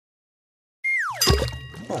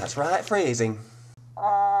Well, that's right, freezing.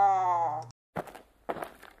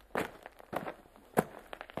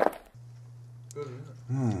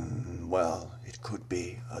 Well, it could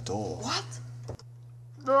be a door. What?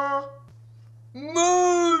 The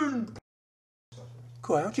moon!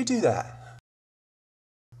 Cool, how'd you do that?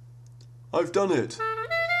 I've done it.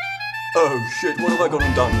 Oh shit, what have I gone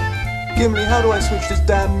and done? Gimli, how do I switch this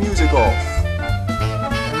damn music off?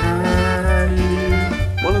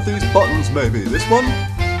 One of these buttons maybe, this one?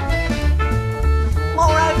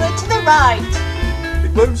 More over to the right.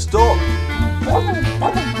 It won't stop.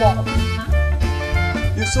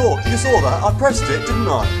 You saw that? I pressed it, didn't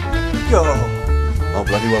I? Go. I'll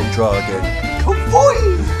bloody well try again. Come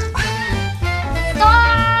on!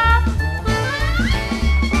 Stop!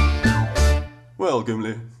 Well,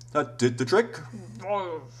 Gimli, that did the trick.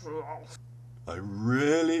 I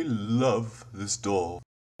really love this door.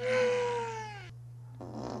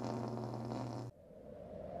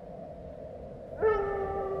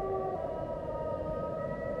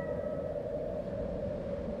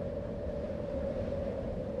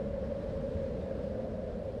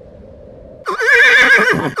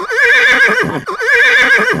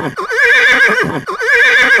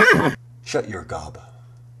 Shut your gob.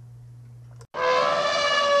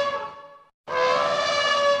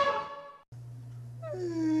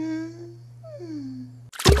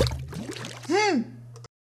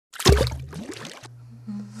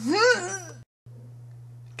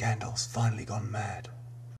 Gandalf's finally gone mad.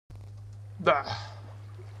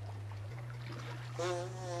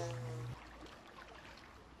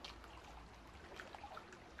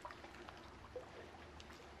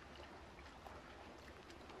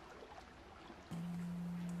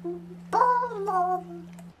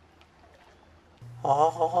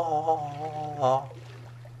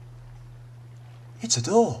 It's a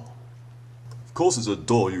door. Of course it's a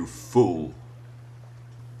door, you fool.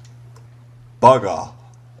 Bugger.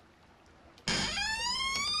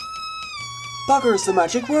 Bugger is the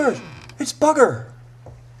magic word. It's bugger.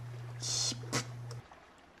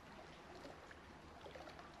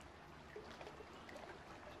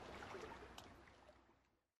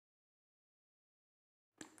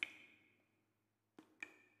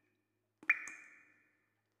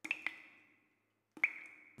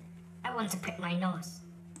 I want to prick my nose,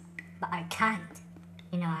 but I can't.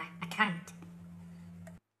 You know, I can't.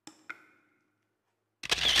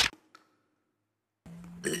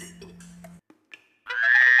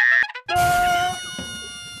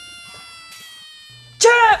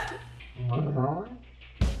 Chap!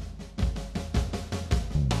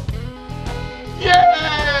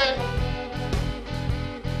 Yeah!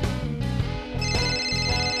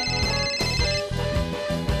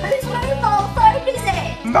 Whose mobile phone is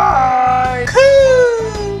it? Mine!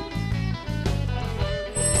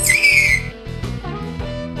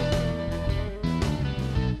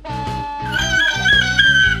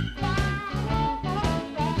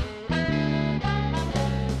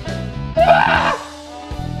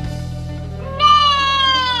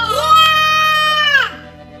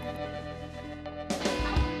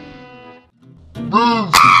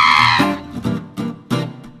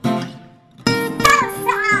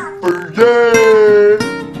 Yeah!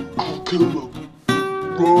 I'll kill them.